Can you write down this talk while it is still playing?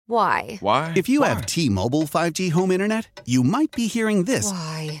Why? Why? If you have T-Mobile 5G home internet, you might be hearing this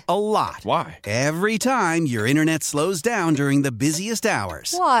Why? a lot. Why? Every time your internet slows down during the busiest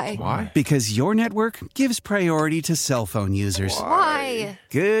hours. Why? Why? Because your network gives priority to cell phone users. Why?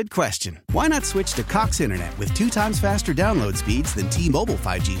 Good question. Why not switch to Cox Internet with 2 times faster download speeds than T-Mobile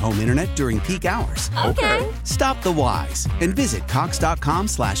 5G home internet during peak hours? Okay. Stop the whys and visit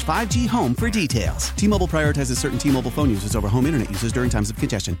cox.com/5G home for details. T-Mobile prioritizes certain T-Mobile phone users over home internet users during times of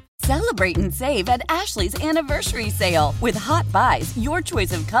congestion. Celebrate and save at Ashley's Anniversary Sale. With Hot Buys, your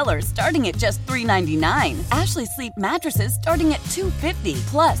choice of colors starting at just $3.99. Ashley Sleep mattresses starting at $2.50.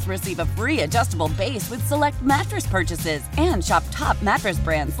 Plus, receive a free adjustable base with select mattress purchases. And shop top mattress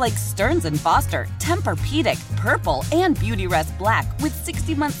brands like Stearns & Foster, Tempur-Pedic, Purple, and Beautyrest Black with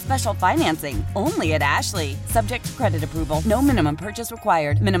 60-month special financing. Only at Ashley. Subject to credit approval. No minimum purchase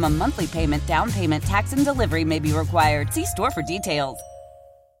required. Minimum monthly payment, down payment, tax, and delivery may be required. See store for details.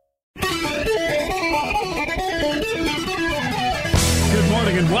 Good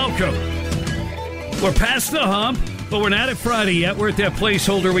morning and welcome. We're past the hump, but we're not at Friday yet. We're at that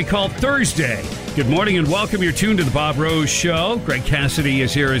placeholder we call Thursday. Good morning and welcome. You're tuned to the Bob Rose Show. Greg Cassidy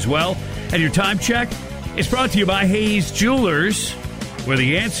is here as well. And your time check is brought to you by Hayes Jewelers, where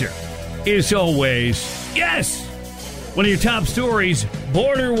the answer is always yes. One of your top stories,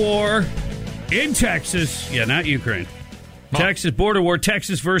 border war in Texas. Yeah, not Ukraine. Texas border war,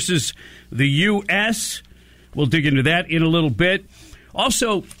 Texas versus the U.S. We'll dig into that in a little bit.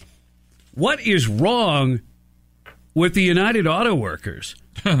 Also, what is wrong with the United Auto Workers?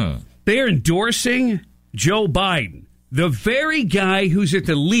 They are endorsing Joe Biden, the very guy who's at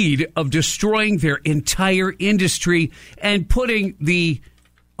the lead of destroying their entire industry and putting the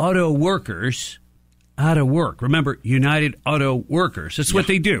auto workers out of work. Remember, United Auto Workers. That's what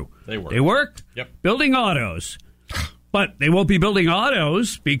they do. They work. They work Yep. building autos. But they won't be building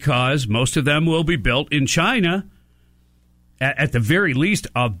autos because most of them will be built in China. At the very least,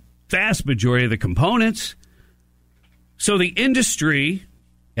 a vast majority of the components. So the industry,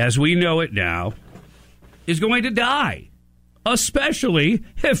 as we know it now, is going to die. Especially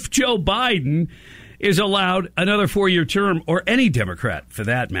if Joe Biden is allowed another 4-year term, or any Democrat for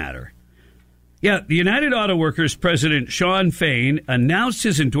that matter. Yeah, the United Auto Workers President Shawn Fain announced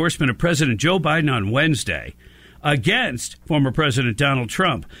his endorsement of President Joe Biden on Wednesday against former President Donald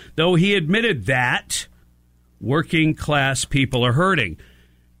Trump, though he admitted that working class people are hurting.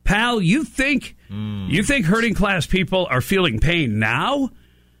 Pal, you think hurting class people are feeling pain now?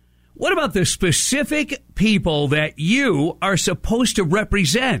 What about the specific people that you are supposed to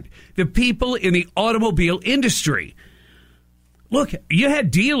represent? The people in the automobile industry. Look, you had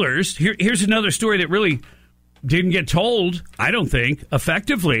dealers. Here's another story that really didn't get told, I don't think,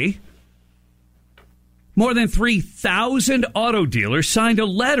 effectively. More than 3,000 auto dealers signed a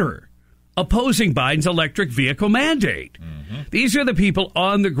letter opposing Biden's electric vehicle mandate. Mm-hmm. These are the people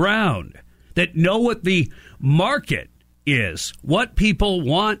on the ground that know what the market is, what people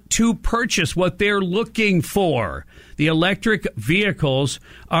want to purchase, what they're looking for. The electric vehicles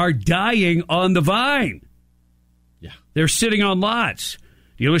are dying on the vine. Yeah. They're sitting on lots.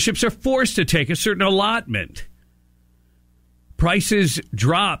 Dealerships are forced to take a certain allotment. Prices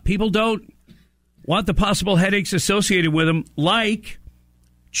drop. People don't want the possible headaches associated with them, like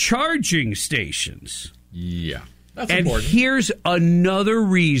charging stations. Yeah, that's and important. Here's another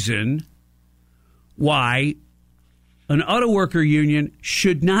reason why an auto worker union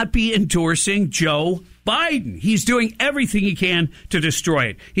should not be endorsing Joe Biden. He's doing everything he can to destroy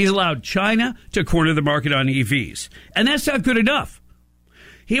it. He's allowed China to corner the market on EVs. And that's not good enough.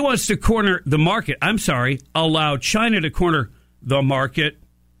 He wants to corner the market. Allow China to corner the market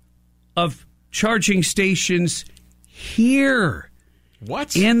of charging stations here.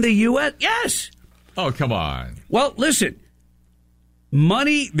 What? In the U.S.? Yes. Oh, come on. Well, listen.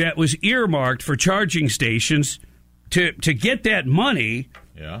 Money that was earmarked for charging stations, to get that money,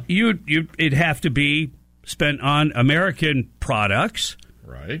 it'd have to be spent on American products.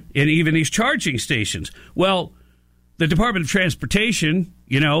 Right. And even these charging stations. Well, the Department of Transportation,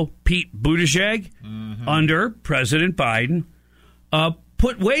 Pete Buttigieg, under President Biden,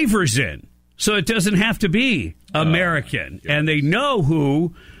 put waivers in. So it doesn't have to be American. And they know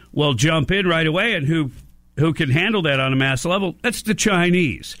who will jump in right away and who can handle that on a mass level. That's the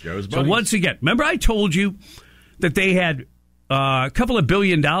Chinese. So once again, remember I told you that they had a couple of $1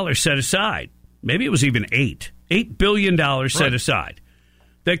 billion set aside. Maybe it was even $8 billion set aside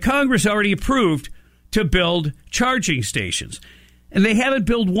that Congress already approved to build charging stations. And they haven't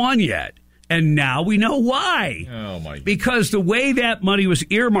built one yet. And now we know why. Oh, my God. Because the way that money was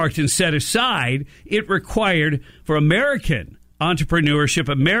earmarked and set aside, it required for American entrepreneurship,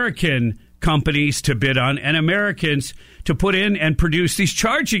 American companies to bid on, and Americans to put in and produce these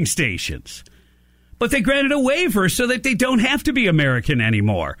charging stations. But they granted a waiver so that they don't have to be American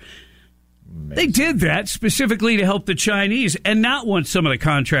anymore. Amazing. They did that specifically to help the Chinese, and not once some of the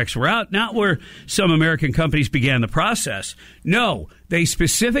contracts were out, not where some American companies began the process. No, they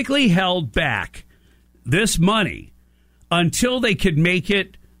specifically held back this money until they could make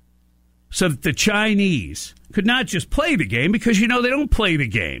it so that the Chinese could not just play the game, because, they don't play the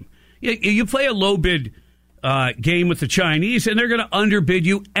game. You play a low-bid game with the Chinese, and they're going to underbid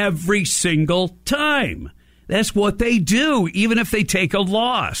you every single time. That's what they do, even if they take a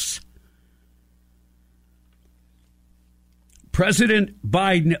loss. President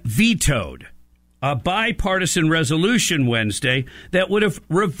Biden vetoed a bipartisan resolution Wednesday that would have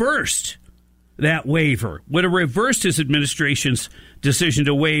reversed that waiver, would have reversed his administration's decision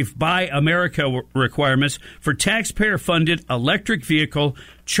to waive Buy America requirements for taxpayer-funded electric vehicle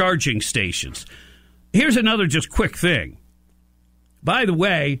charging stations. Here's another just quick thing. By the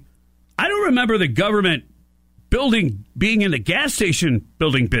way, I don't remember the government being in the gas station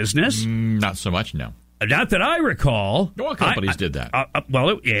building business. Not so much, no. Not that I recall. Well, companies did that.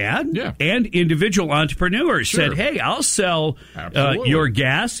 Yeah. And individual entrepreneurs said, hey, I'll sell your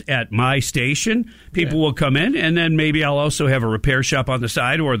gas at my station. People will come in, and then maybe I'll also have a repair shop on the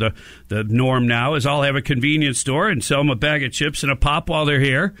side, or the norm now is I'll have a convenience store and sell them a bag of chips and a pop while they're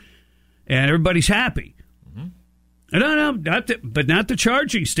here, and everybody's happy. Mm-hmm. No, not the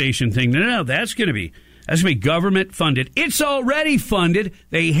charging station thing. No, that's going to be government funded. It's already funded.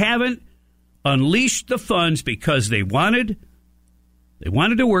 They haven't unleashed the funds because they wanted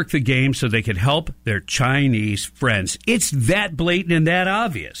to work the game so they could help their Chinese friends. It's that blatant and that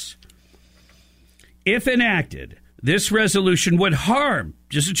obvious. If enacted, this resolution would harm,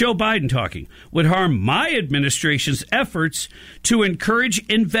 this is Joe Biden talking, would harm my administration's efforts to encourage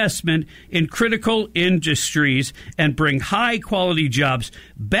investment in critical industries and bring high-quality jobs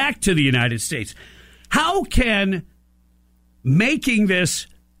back to the United States. How can making this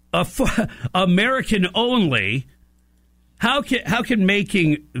American only, how can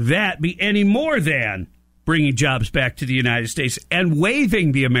making that be any more than bringing jobs back to the United States? And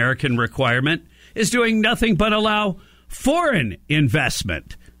waiving the American requirement is doing nothing but allow foreign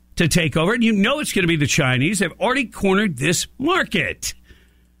investment to take over. And it's going to be the Chinese. They've already cornered this market.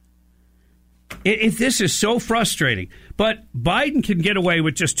 This is so frustrating. But Biden can get away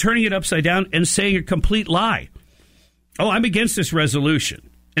with just turning it upside down and saying a complete lie. Oh, I'm against this resolution.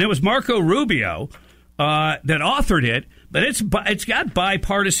 And it was Marco Rubio that authored it, but it's got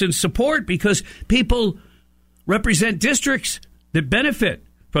bipartisan support because people represent districts that benefit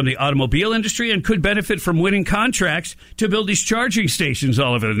from the automobile industry and could benefit from winning contracts to build these charging stations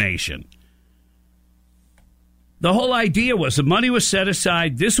all over the nation. The whole idea was the money was set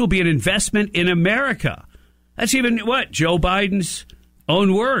aside. This will be an investment in America. That's even Joe Biden's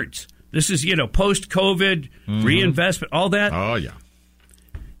own words. This is, post-COVID reinvestment, all that. Oh, yeah.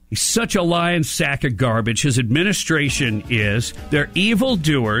 He's such a lying sack of garbage. His administration is. They're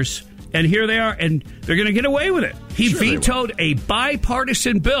evildoers, and here they are, and they're going to get away with it. He vetoed a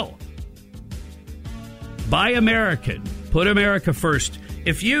bipartisan bill. Buy American. Put America first.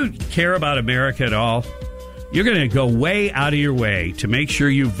 If you care about America at all, you're going to go way out of your way to make sure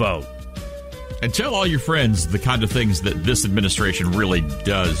you vote. And tell all your friends the kind of things that this administration really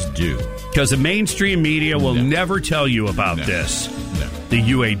does do. Because the mainstream media will never tell you about this. No. The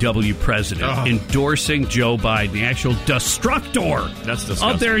UAW president endorsing Joe Biden, the actual destructor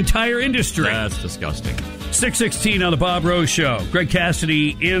of their entire industry. That's disgusting. 6:16 on the Bob Rose Show. Greg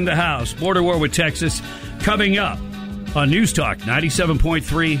Cassidy in the house. Border war with Texas coming up on News Talk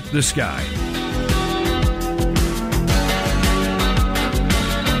 97.3 The Sky.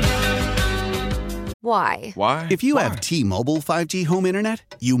 Why? Why? If you have T-Mobile 5G home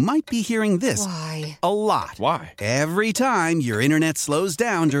internet, you might be hearing this Why? a lot. Why? Every time your internet slows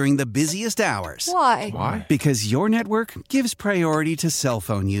down during the busiest hours. Why? Why? Because your network gives priority to cell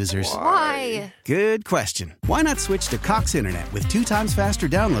phone users. Why? Good question. Why not switch to Cox Internet with 2 times faster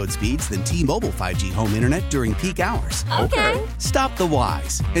download speeds than T-Mobile 5G home internet during peak hours? Okay. Stop the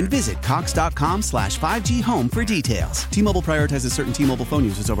whys and visit cox.com/5G home for details. T-Mobile prioritizes certain T-Mobile phone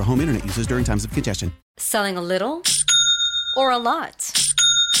users over home internet users during times of congestion. Selling a little or a lot?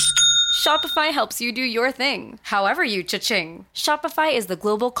 Shopify helps you do your thing, however you cha-ching. Shopify is the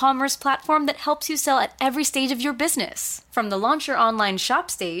global commerce platform that helps you sell at every stage of your business. From the launch your online shop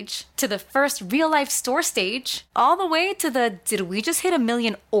stage, to the first real-life store stage, all the way to the did we just hit 1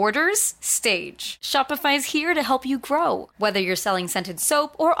 million orders stage. Shopify is here to help you grow. Whether you're selling scented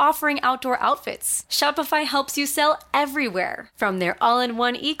soap or offering outdoor outfits, Shopify helps you sell everywhere. From their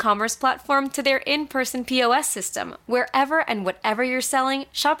all-in-one e-commerce platform to their in-person POS system, wherever and whatever you're selling,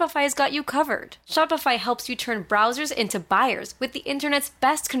 Shopify's got you covered. Shopify helps you turn browsers into buyers with the internet's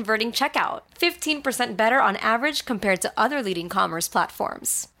best converting checkout. 15% better on average compared to other leading commerce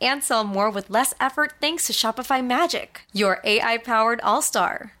platforms. And sell more with less effort thanks to Shopify Magic, your AI-powered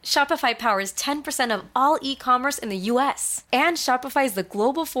all-star. Shopify powers 10% of all e-commerce in the U.S. And Shopify is the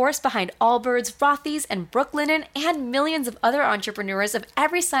global force behind Allbirds, Rothy's, and Brooklinen, and millions of other entrepreneurs of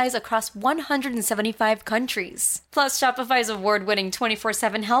every size across 175 countries. Plus, Shopify's award-winning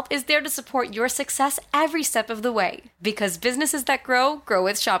 24/7 help is there to support your success every step of the way. Because businesses that grow, grow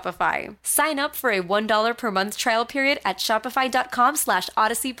with Shopify. Sign up for a $1 per month trial period at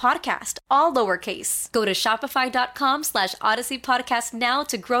shopify.com/Odyssey Podcast, all lowercase. Go to shopify.com/Odyssey Podcast now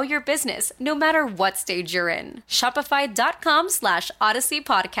to grow your business, no matter what stage you're in. Shopify.com/Odyssey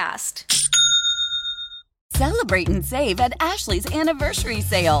Podcast. Celebrate and save at Ashley's Anniversary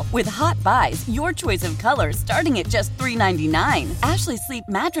Sale. With Hot Buys, your choice of colors starting at just $3.99. Ashley Sleep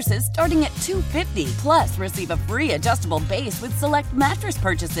mattresses starting at $2.50. Plus, receive a free adjustable base with select mattress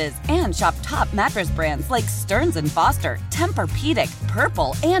purchases. And shop top mattress brands like Stearns & Foster, Tempur-Pedic,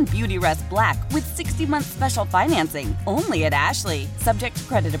 Purple, and Beautyrest Black with 60-month special financing. Only at Ashley. Subject to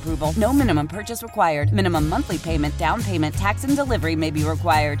credit approval. No minimum purchase required. Minimum monthly payment, down payment, tax, and delivery may be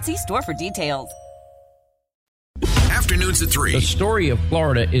required. See store for details. Afternoons at 3. The story of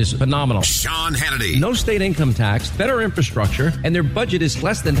Florida is phenomenal. Sean Hannity. No state income tax, better infrastructure, and their budget is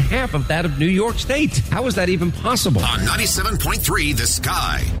less than half of that of New York State. How is that even possible? On 97.3 The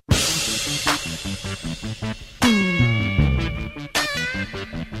Sky.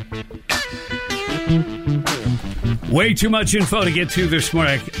 Way too much info to get to this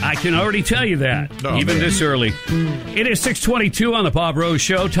morning. I can already tell you that, even this early. It is 6:22 on the Bob Rose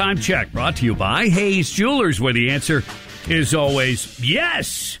Show. Time check brought to you by Hayes Jewelers, where the answer is always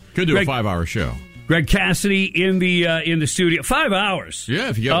yes. Could do a 5-hour show. Greg Cassidy in the studio. 5 hours. Yeah,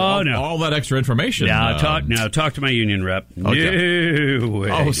 if you get all that extra information. Talk to my union rep. Okay. No way.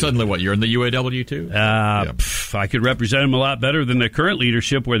 Oh, suddenly what? You're in the UAW too? I could represent him a lot better than the current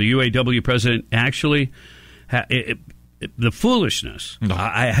leadership, where the UAW president actually... the foolishness. No.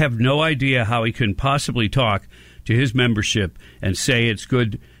 I have no idea how he can possibly talk to his membership and say it's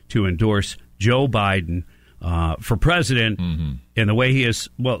good to endorse Joe Biden for president in the way he is,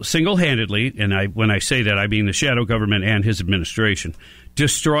 single-handedly, and when I say that, I mean the shadow government and his administration,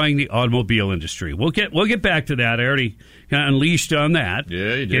 destroying the automobile industry. We'll get back to that. I already kind of unleashed on that.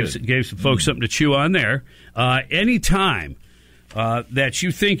 Yeah, you did. Gave some folks something to chew on there. Any time that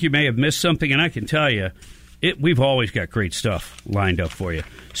you think you may have missed something, and I can tell you, we've always got great stuff lined up for you.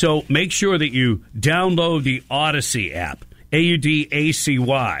 So make sure that you download the Odyssey app,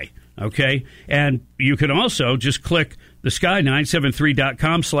 AUDACY, okay? And you can also just click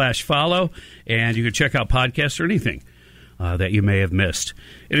thesky973.com/follow, and you can check out podcasts or anything that you may have missed.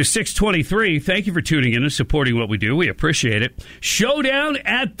 It is 6:23. Thank you for tuning in and supporting what we do. We appreciate it. Showdown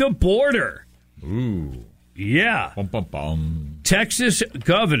at the border. Ooh. Yeah. Bum, bum, bum. Texas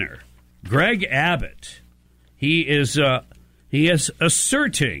Governor Greg Abbott. He is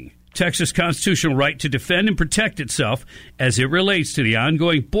asserting Texas' constitutional right to defend and protect itself as it relates to the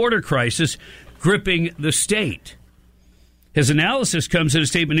ongoing border crisis gripping the state. His analysis comes in a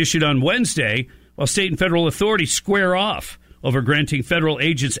statement issued on Wednesday while state and federal authorities square off over granting federal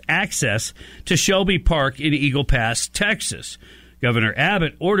agents access to Shelby Park in Eagle Pass, Texas. Governor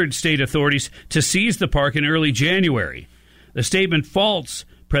Abbott ordered state authorities to seize the park in early January. The statement faults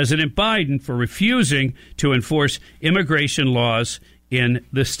President Biden for refusing to enforce immigration laws in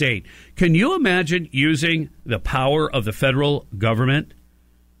the state. Can you imagine using the power of the federal government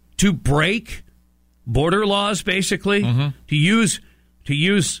to break border laws, basically? To use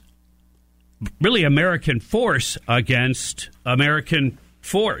really American force against American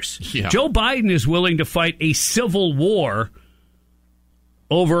force? Yeah. Joe Biden is willing to fight a civil war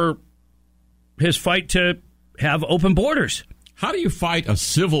over his fight to have open borders. How do you fight a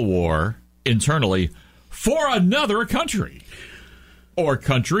civil war internally for another country? Or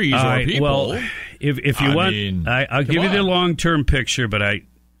countries or people? Well, if you want, I'll give you the long-term picture, but I'm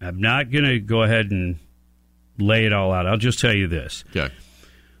not going to go ahead and lay it all out. I'll just tell you this. Okay.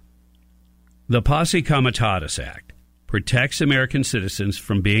 The Posse Comitatus Act protects American citizens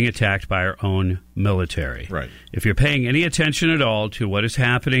from being attacked by our own military. Right. If you're paying any attention at all to what is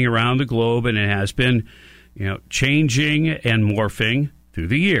happening around the globe, and it has been changing and morphing through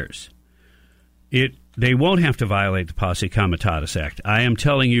the years. They won't have to violate the Posse Comitatus Act. I am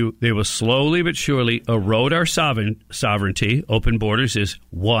telling you, they will slowly but surely erode our sovereignty. Open borders is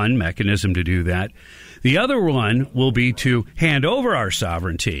one mechanism to do that. The other one will be to hand over our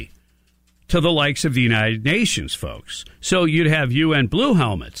sovereignty to the likes of the United Nations, folks. So you'd have UN blue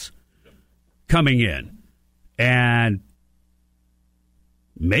helmets coming in and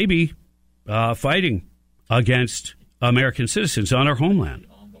maybe fighting against American citizens on our homeland.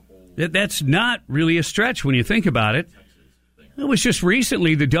 That's not really a stretch when you think about it. It was just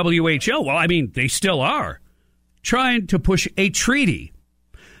recently the WHO, well, I mean, they still are, trying to push a treaty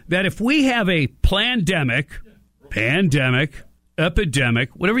that if we have a pandemic, epidemic,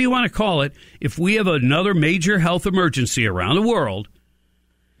 whatever you want to call it, if we have another major health emergency around the world,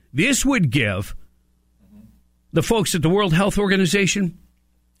 this would give the folks at the World Health Organization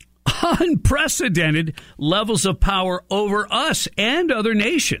unprecedented levels of power over us and other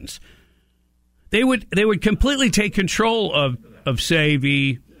nations. They would completely take control of say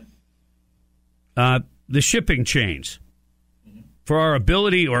the shipping chains for our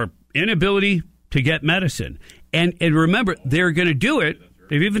ability or inability to get medicine. And remember, they're going to do it.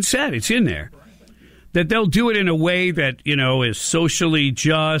 They've even said it's in there that they'll do it in a way that is socially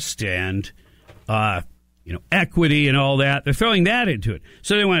just and equity and all that. They're throwing that into it.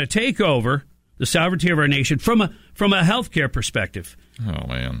 So they want to take over the sovereignty of our nation from a healthcare perspective. Oh,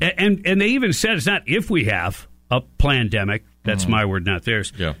 man. And they even said it's not if we have a plandemic. That's my word, not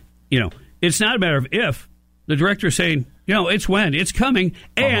theirs. Yeah. It's not a matter of if. The director's saying, it's when. It's coming.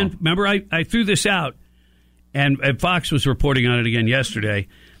 And remember, I threw this out, and Fox was reporting on it again yesterday.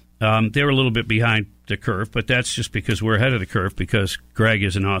 They were a little bit behind the curve, but that's just because we're ahead of the curve because Greg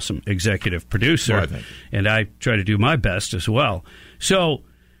is an awesome executive producer, Right. and I try to do my best as well. So,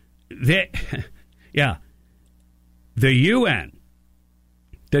 the UN,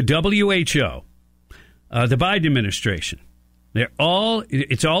 the WHO, the Biden administration,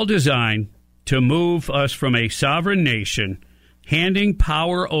 it's all designed to move us from a sovereign nation, handing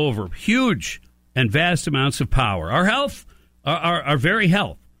power over, huge and vast amounts of power, our health, our very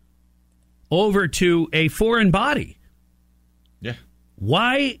health, over to a foreign body. Yeah.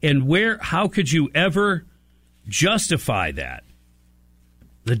 Why and where, how could you ever justify that?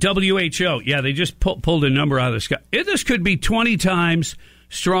 The WHO, they just pulled a number out of the sky. This could be 20 times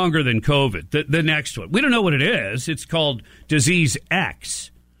stronger than COVID, the next one. We don't know what it is. It's called Disease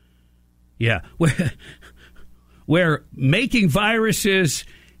X. Yeah. Where making viruses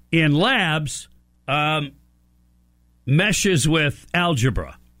in labs meshes with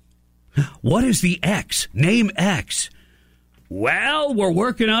algebra. What is the X? Name X. Well, we're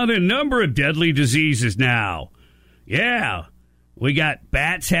working on a number of deadly diseases now. Yeah. We got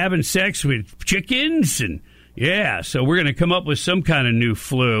bats having sex with chickens, and so we're going to come up with some kind of new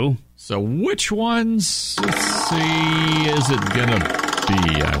flu. So which ones, let's see, is it going to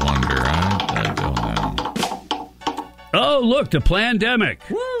be, I wonder? I don't know. Oh, look, the plandemic.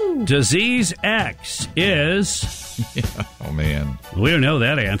 Woo! Disease X is... Oh, man. We don't know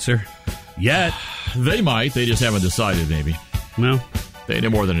that answer yet. They might. They just haven't decided, maybe. No. They know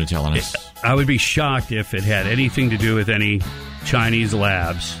more than they're telling us. I would be shocked if it had anything to do with any Chinese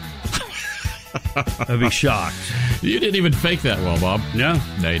labs. I'd be shocked. You didn't even fake that well, Bob. No.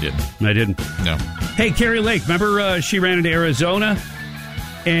 No, you didn't. I didn't. No. Hey, Carrie Lake, remember she ran into Arizona?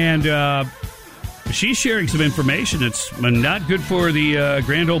 And she's sharing some information that's not good for the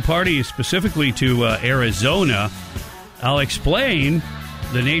Grand Ole Party, specifically to Arizona. I'll explain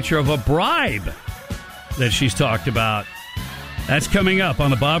the nature of a bribe that she's talked about. That's coming up on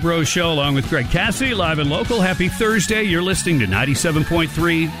the Bob Rose Show along with Greg Cassidy, live and local. Happy Thursday. You're listening to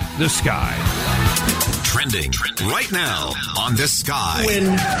 97.3 The Sky. Trending right now on The Sky. Win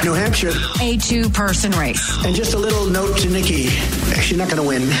New Hampshire. A two-person race. And just a little note to Nikki. She's not going to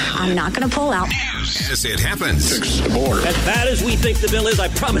win. I'm not going to pull out. As it happens. Fix the border. As bad as we think the bill is, I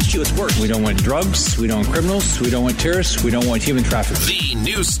promise you it's worse. We don't want drugs. We don't want criminals. We don't want terrorists. We don't want human trafficking. The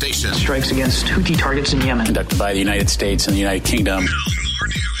news station. Strikes against Houthi targets in Yemen. Conducted by the United States and the United Kingdom. More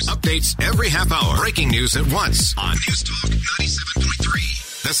news. Updates every half hour. Breaking news at once on News Talk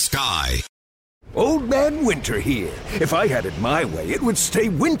 97.3. The Sky. Old Man Winter here. If I had it my way, it would stay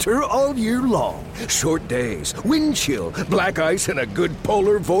winter all year long. Short days, wind chill, black ice, and a good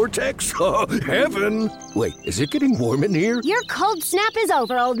polar vortex. Oh, heaven. Wait, is it getting warm in here? Your cold snap is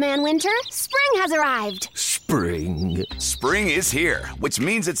over, Old Man Winter. Spring has arrived. Spring? spring. Spring is here, which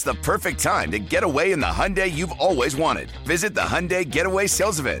means it's the perfect time to get away in the Hyundai you've always wanted. Visit the Hyundai Getaway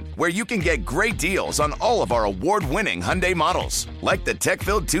Sales Event, where you can get great deals on all of our award-winning Hyundai models, like the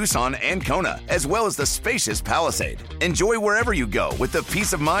tech-filled Tucson and Kona, as well as the spacious Palisade. Enjoy wherever you go with the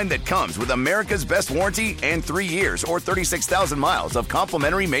peace of mind that comes with America's best warranty and 3 years or 36,000 miles of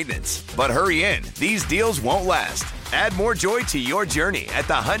complimentary maintenance. But hurry in, these deals won't last. Add more joy to your journey at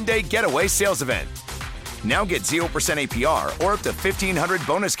the Hyundai Getaway Sales Event. Now get 0% APR or up to $1,500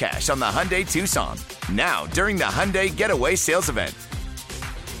 bonus cash on the Hyundai Tucson. Now, during the Hyundai Getaway Sales Event.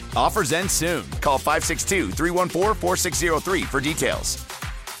 Offers end soon. Call 562-314-4603 for details.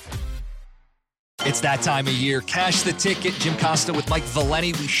 It's that time of year. Cash the Ticket. Jim Costa with Mike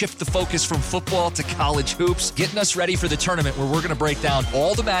Valeni. We shift the focus from football to college hoops, getting us ready for the tournament where we're going to break down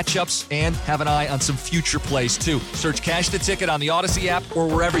all the matchups and have an eye on some future plays, too. Search Cash the Ticket on the Odyssey app or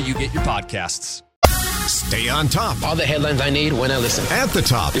wherever you get your podcasts. Stay on top. All the headlines I need when I listen. At the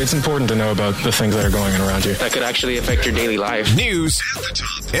top. It's important to know about the things that are going on around you. That could actually affect your daily life. News at the top.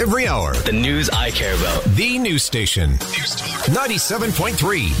 Every hour. The news I care about. The news station. News Talk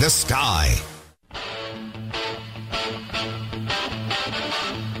 97.3 The Sky.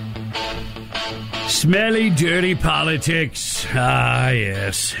 Smelly, dirty politics. Ah,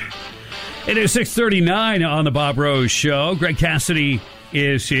 yes. It is 6:39 on the Bob Rose Show. Greg Cassidy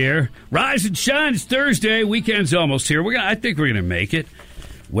is here. Rise and shine. It's Thursday. Weekend's almost here. I think we're going to make it.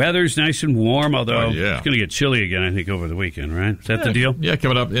 Weather's nice and warm, although it's going to get chilly again, I think, over the weekend, right? Is that the deal? Yeah,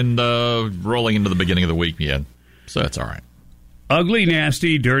 coming up and rolling into the beginning of the week, yeah. So that's all right. Ugly,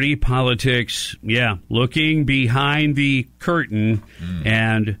 nasty, dirty politics. Yeah, looking behind the curtain.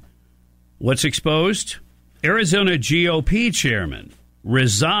 And what's exposed? Arizona GOP chairman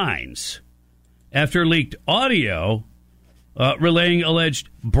resigns after leaked audio relaying alleged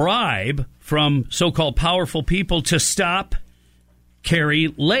bribe from so-called powerful people to stop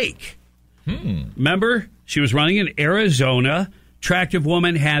Kari Lake. Remember? She was running in Arizona. Attractive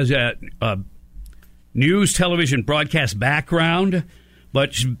woman, has a news television broadcast background,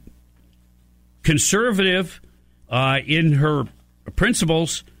 but she's conservative in her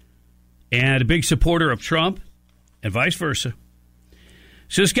principles and a big supporter of Trump and vice versa.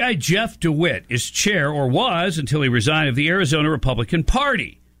 So this guy, Jeff DeWitt, is chair, or was until he resigned, of the Arizona Republican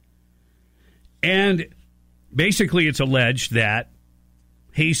Party. And basically it's alleged that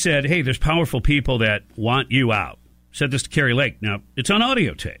he said, hey, there's powerful people that want you out. Said this to Kari Lake. Now, it's on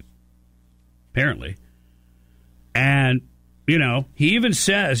audio tape, apparently. And, he even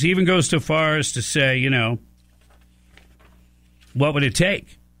goes so far as to say, what would it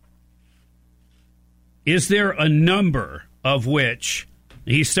take? Is there a number of which...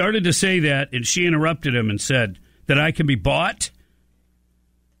 He started to say that, and she interrupted him and said that I can be bought?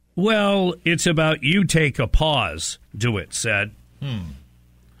 Well, it's about you take a pause, DeWitt said.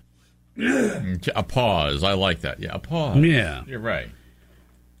 A pause. I like that. Yeah, a pause. Yeah. You're right.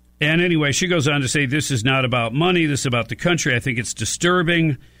 And anyway, she goes on to say, this is not about money. This is about the country. I think it's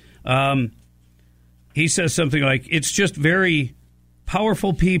disturbing. He says something like, it's just very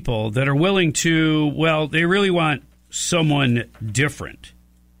powerful people that are willing to, they really want someone different.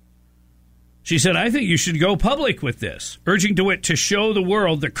 She said, I think you should go public with this, urging DeWitt to show the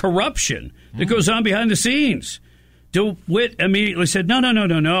world the corruption that goes on behind the scenes. DeWitt immediately said,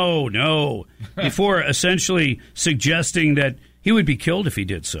 no, before essentially suggesting that he would be killed if he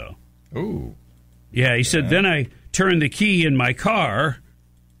did so. Ooh. Yeah, he said, then I turn the key in my car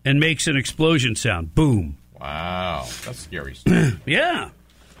and makes an explosion sound. Boom. Wow, that's scary stuff. Yeah.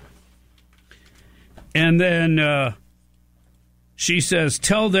 And then she says,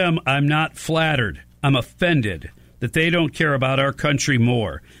 tell them I'm not flattered. I'm offended that they don't care about our country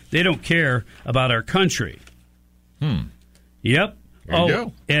more. They don't care about our country. Yep. There you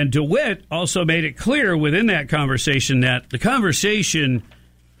go. And DeWitt also made it clear within that conversation that the conversation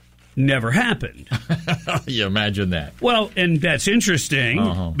never happened. You imagine that. Well, and that's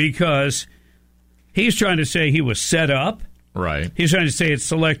interesting because he's trying to say he was set up. Right. He's trying to say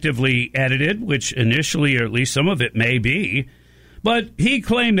it's selectively edited, which initially, or at least some of it may be. But he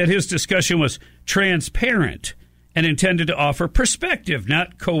claimed that his discussion was transparent and intended to offer perspective,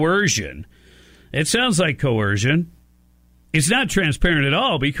 not coercion. It sounds like coercion. It's not transparent at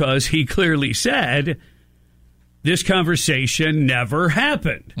all because he clearly said this conversation never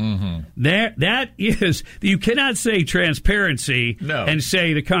happened. That is, you cannot say transparency and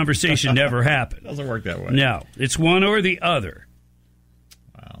say the conversation never happened. Doesn't work that way. No, it's one or the other.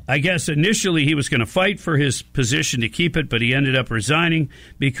 Wow. I guess initially he was going to fight for his position to keep it, but he ended up resigning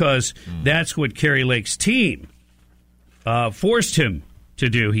because that's what Kari Lake's team forced him to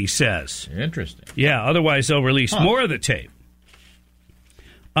do, he says. Interesting. Yeah, otherwise they'll release more of the tape.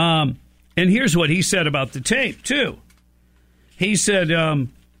 And here's what he said about the tape, too. He said,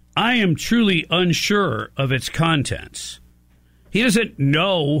 I am truly unsure of its contents. He doesn't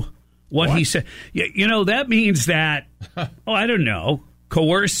know what he said. You know, that means that, I don't know,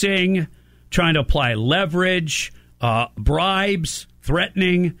 coercing, trying to apply leverage, bribes,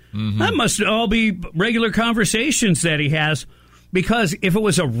 threatening. That must all be regular conversations that he has, because if it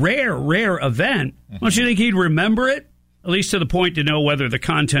was a rare event, don't you think he'd remember it? At least to the point to know whether the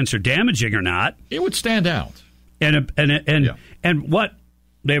contents are damaging or not. It would stand out. And what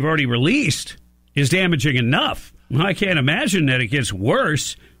they've already released is damaging enough. Well, I can't imagine that it gets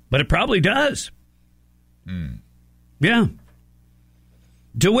worse, but it probably does. Yeah.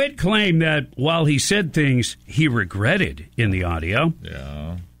 DeWitt claimed that while he said things he regretted in the audio,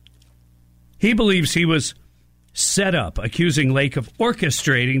 he believes he was set up, accusing Lake of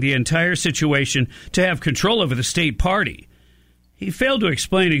orchestrating the entire situation to have control over the state party. He failed to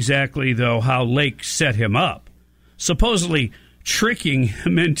explain exactly, though, how Lake set him up, supposedly tricking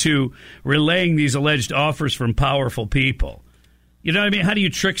him into relaying these alleged offers from powerful people. You know what I mean? How do you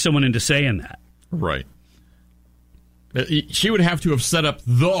trick someone into saying that? Right. She would have to have set up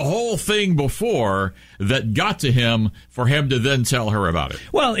the whole thing before that got to him for him to then tell her about it.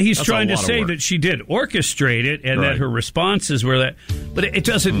 Well, he's trying to say that she did orchestrate it and that her responses were that. But it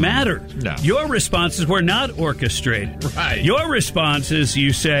doesn't matter. No. Your responses were not orchestrated. Right. Your responses,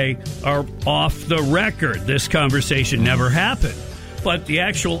 you say, are off the record. This conversation never happened. But the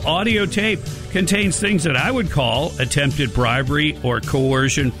actual audio tape contains things that I would call attempted bribery or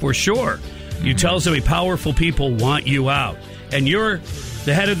coercion for sure. You tell somebody powerful people want you out. And you're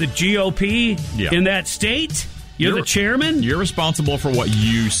the head of the GOP in that state? You're the chairman? You're responsible for what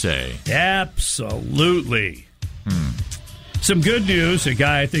you say. Absolutely. Some good news. A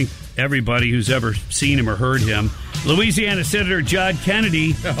guy I think everybody who's ever seen him or heard him, Louisiana Senator John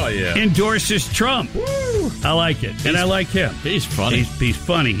Kennedy endorses Trump. Woo. I like it. And I like him. He's funny. He's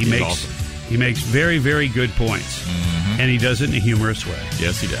funny. He makes awesome. He makes very, very good points. And he does it in a humorous way.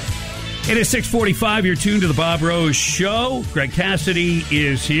 Yes, he does. It is 6:45. You're tuned to the Bob Rose Show. Greg Cassidy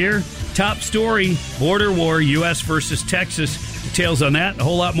is here. Top story, border war, U.S. versus Texas. Details on that and a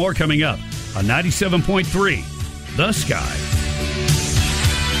whole lot more coming up on 97.3 The Sky.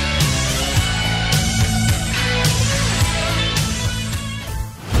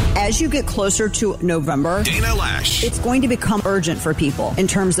 As you get closer to November, Dana Lash, it's going to become urgent for people in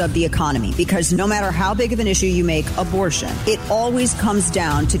terms of the economy, because no matter how big of an issue you make abortion, it always comes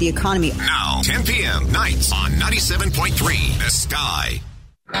down to the economy. Now, 10 p.m. nights on 97.3 The Sky.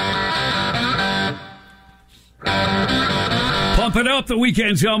 Pump it up. The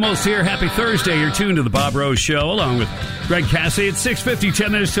weekend's almost here. Happy Thursday. You're tuned to the Bob Rose Show along with Greg Cassidy. It's 6:50,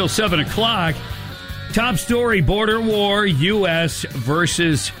 10 minutes till 7 o'clock. Top story, border war, U.S.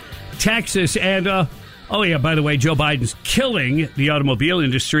 versus Texas. And, by the way, Joe Biden's killing the automobile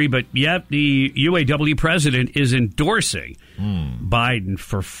industry, but yet the UAW president is endorsing Biden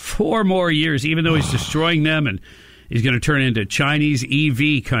for 4 more years, even though he's destroying them and he's going to turn into Chinese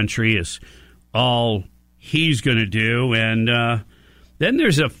EV country is all he's going to do. And then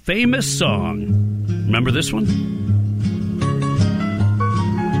there's a famous song. Remember this one?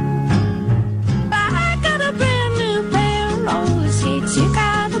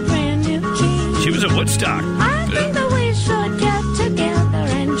 She was at Woodstock. I think that we should get together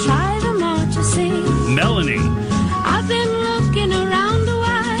and try them out to see. Melanie. I've been looking around a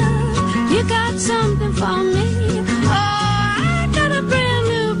while. You got something for me. Oh, I got a brand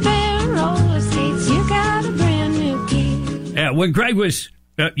new pair of roller skates. You got a brand new key. Yeah, when Greg was,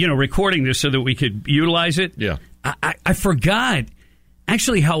 recording this so that we could utilize it, I forgot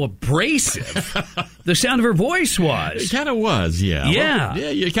actually how abrasive the sound of her voice was. It kind of was, yeah. Yeah.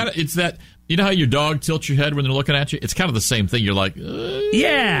 Well, you kind of. It's that. You know how your dog tilts your head when they're looking at you? It's kind of the same thing. You're like,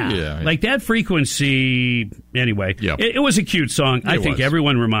 yeah. Like that frequency. Anyway, it was a cute song. I think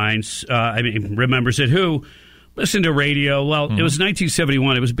everyone remembers it. Who listened to radio? Well, it was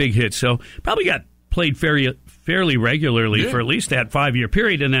 1971. It was a big hit, so probably got played fairly regularly for at least that 5-year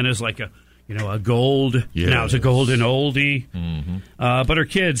period, and then as like a gold. Now it's a golden oldie. But her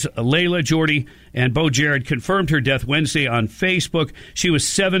kids, Layla, Jordy, and Bo Jared, confirmed her death Wednesday on Facebook. She was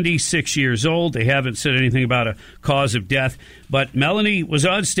 76 years old. They haven't said anything about a cause of death. But Melanie was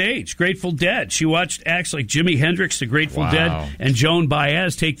on stage, Grateful Dead. She watched acts like Jimi Hendrix, the Grateful Dead, and Joan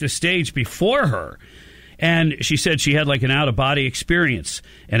Baez take the stage before her. And she said she had like an out-of-body experience,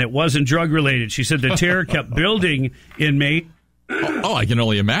 and it wasn't drug-related. She said the terror kept building in me. Oh, I can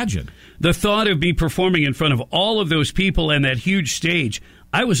only imagine. The thought of me performing in front of all of those people and that huge stage,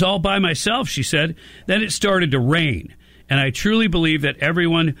 I was all by myself, she said. Then it started to rain, and I truly believe that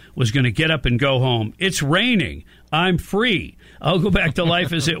everyone was going to get up and go home. It's raining. I'm free. I'll go back to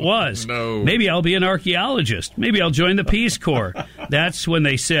life as it was. No. Maybe I'll be an archaeologist. Maybe I'll join the Peace Corps. That's when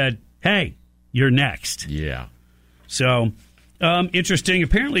they said, hey, you're next. Yeah. So, interesting.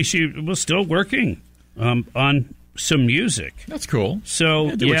 Apparently, she was still working on some music. That's cool.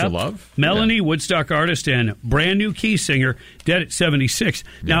 So, do what you love. Melanie, Woodstock artist and brand new key singer, dead at 76.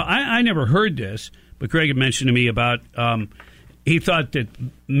 Yeah. Now, I never heard this, but Greg had mentioned to me about he thought that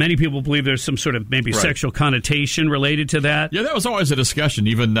many people believe there's some sort of maybe sexual connotation related to that. Yeah, that was always a discussion.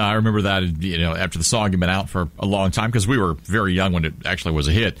 Even I remember that, after the song had been out for a long time, because we were very young when it actually was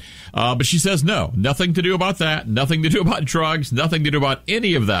a hit. But she says no, nothing to do about that, nothing to do about drugs, nothing to do about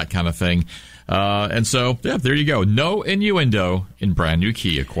any of that kind of thing. And so, there you go. No innuendo in Brand New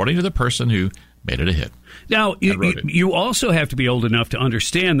Key, according to the person who made it a hit. Now, you also have to be old enough to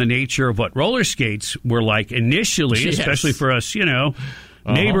understand the nature of what roller skates were like initially, especially for us,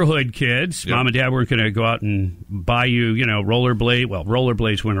 neighborhood kids. Yep. Mom and Dad weren't going to go out and buy you, rollerblade. Well,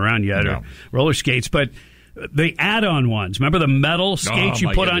 rollerblades weren't around yet, or roller skates, but the add-on ones. Remember the metal skates you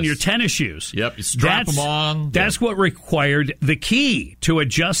put on your tennis shoes? Yep, you strap them on. That's what required the key to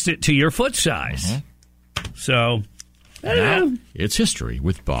adjust it to your foot size. So, now, it's history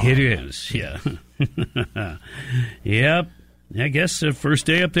with Bob. It is, yeah. Yep. I guess the first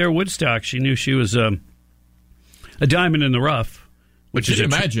day up there at Woodstock, she knew she was a diamond in the rough. Which is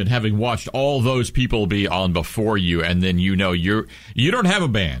imagine having watched all those people be on before you, and then you don't have a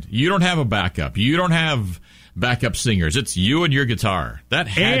band, you don't have a backup, you don't have backup singers. It's you and your guitar. That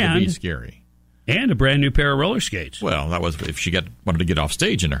had to be scary. And a brand new pair of roller skates. Well, that was if she wanted to get off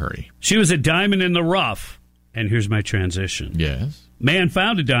stage in a hurry. She was a diamond in the rough. And here's my transition. Yes. Man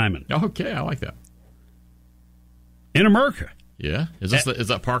found a diamond. Okay, I like that. In America. Yeah? Is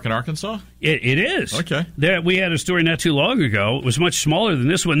that park in Arkansas? It is. Okay. We had a story not too long ago. It was much smaller than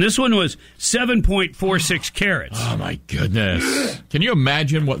this one. This one was 7.46 carats. Oh, my goodness. Can you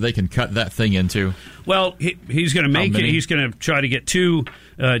imagine what they can cut that thing into? Well, he's going to make it. He's going to try to get 2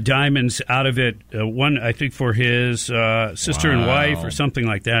 diamonds out of it. One, I think, for his sister and wife or something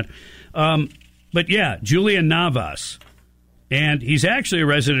like that. But yeah, Julian Navas. And he's actually a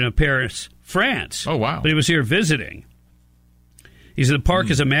resident of Paris, France. Oh, wow. But he was here visiting. He said the park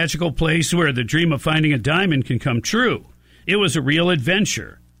is a magical place where the dream of finding a diamond can come true. It was a real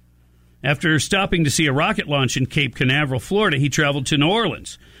adventure. After stopping to see a rocket launch in Cape Canaveral, Florida, he traveled to New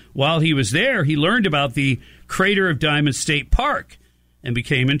Orleans. While he was there, he learned about the Crater of Diamonds State Park and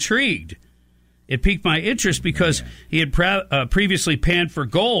became intrigued. It piqued my interest because he had previously panned for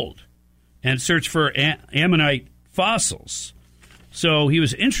gold and searched for ammonite fossils. So he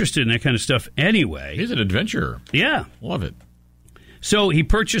was interested in that kind of stuff anyway. He's an adventurer. Yeah. Love it. So he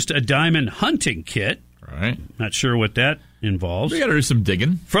purchased a diamond hunting kit. Right. Not sure what that involves. We got to do some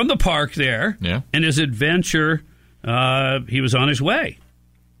digging. From the park there. Yeah. And his adventure, he was on his way.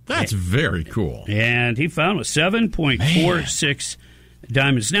 That's very cool. And he found 7.46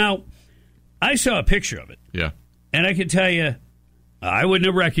 diamonds. Now, I saw a picture of it. Yeah. And I can tell you, I wouldn't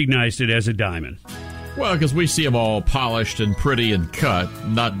have recognized it as a diamond. Well, because we see them all polished and pretty and cut,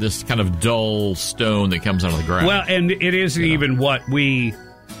 not this kind of dull stone that comes out of the ground. Well, and it isn't even what we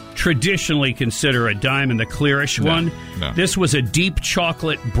traditionally consider a diamond, the clearish one. No. This was a deep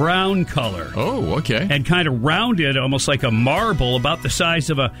chocolate brown color. Oh, okay. And kind of rounded, almost like a marble, about the size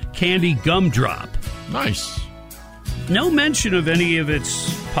of a candy gumdrop. Nice. No mention of any of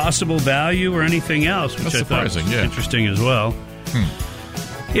its possible value or anything else, which That's surprising, I thought was interesting as well.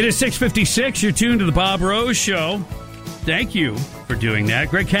 It is 6:56. You're tuned to the Bob Rose Show. Thank you for doing that.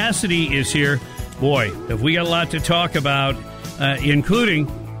 Greg Cassidy is here. Boy, have we got a lot to talk about, including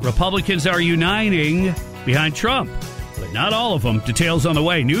Republicans are uniting behind Trump, but not all of them. Details on the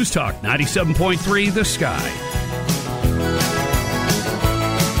way. News Talk 97.3 The Sky.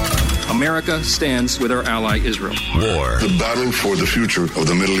 America stands with our ally Israel. War. The battle for the future of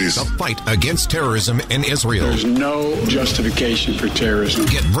the Middle East. The fight against terrorism in Israel. There's no justification for terrorism.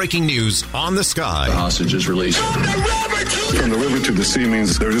 Get breaking news on The Sky. The hostage is released. From the river to the sea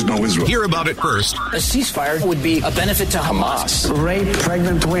means there is no Israel. Hear about it first. A ceasefire would be a benefit to Hamas. Rape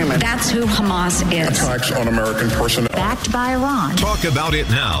pregnant women. That's who Hamas is. Attacks on American personnel. Backed by Iran. Talk about it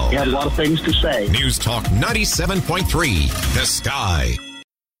now. We have a lot of things to say. News Talk 97.3 The Sky.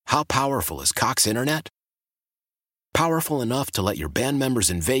 How powerful is Cox Internet? Powerful enough to let your band members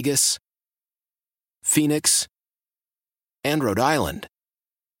in Vegas, Phoenix, and Rhode Island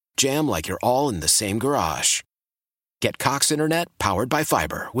jam like you're all in the same garage. Get Cox Internet powered by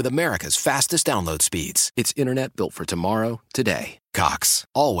fiber with America's fastest download speeds. It's internet built for tomorrow, today. Cox,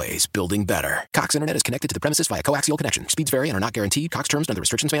 always building better. Cox Internet is connected to the premises via coaxial connection. Speeds vary and are not guaranteed. Cox terms and other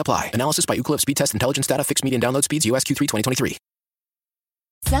restrictions may apply. Analysis by Ookla Speed Test Intelligence Data. Fixed median download speeds. US Q3 2023.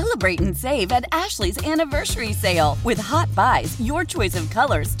 Celebrate and save at Ashley's Anniversary Sale. With Hot Buys, your choice of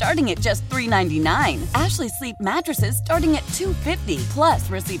colors starting at just $3.99. Ashley Sleep mattresses starting at $2.50. Plus,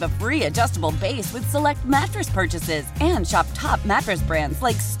 receive a free adjustable base with select mattress purchases. And shop top mattress brands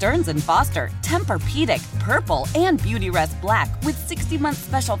like Stearns & Foster, Tempur-Pedic, Purple, and Beautyrest Black with 60-month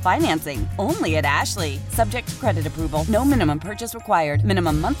special financing. Only at Ashley. Subject to credit approval. No minimum purchase required.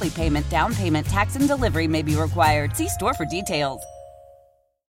 Minimum monthly payment, down payment, tax, and delivery may be required. See store for details.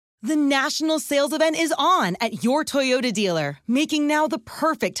 The national sales event is on at your Toyota dealer, making now the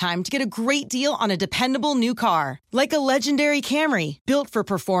perfect time to get a great deal on a dependable new car. Like a legendary Camry, built for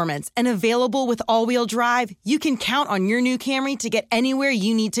performance and available with all-wheel drive, you can count on your new Camry to get anywhere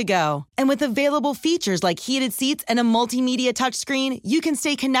you need to go. And with available features like heated seats and a multimedia touchscreen, you can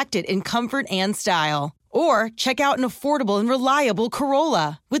stay connected in comfort and style. Or check out an affordable and reliable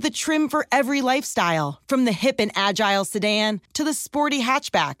Corolla with a trim for every lifestyle, from the hip and agile sedan to the sporty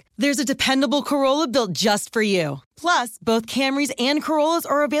hatchback. There's a dependable Corolla built just for you. Plus, both Camrys and Corollas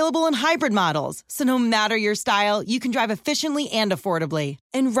are available in hybrid models, so no matter your style, you can drive efficiently and affordably.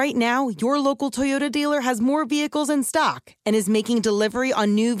 And right now, your local Toyota dealer has more vehicles in stock and is making delivery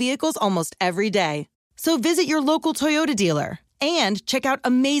on new vehicles almost every day. So visit your local Toyota dealer. And check out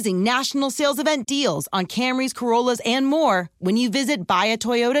amazing national sales event deals on Camrys, Corollas, and more when you visit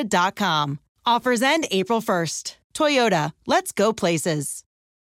buyatoyota.com. Offers end April 1st. Toyota, let's go places.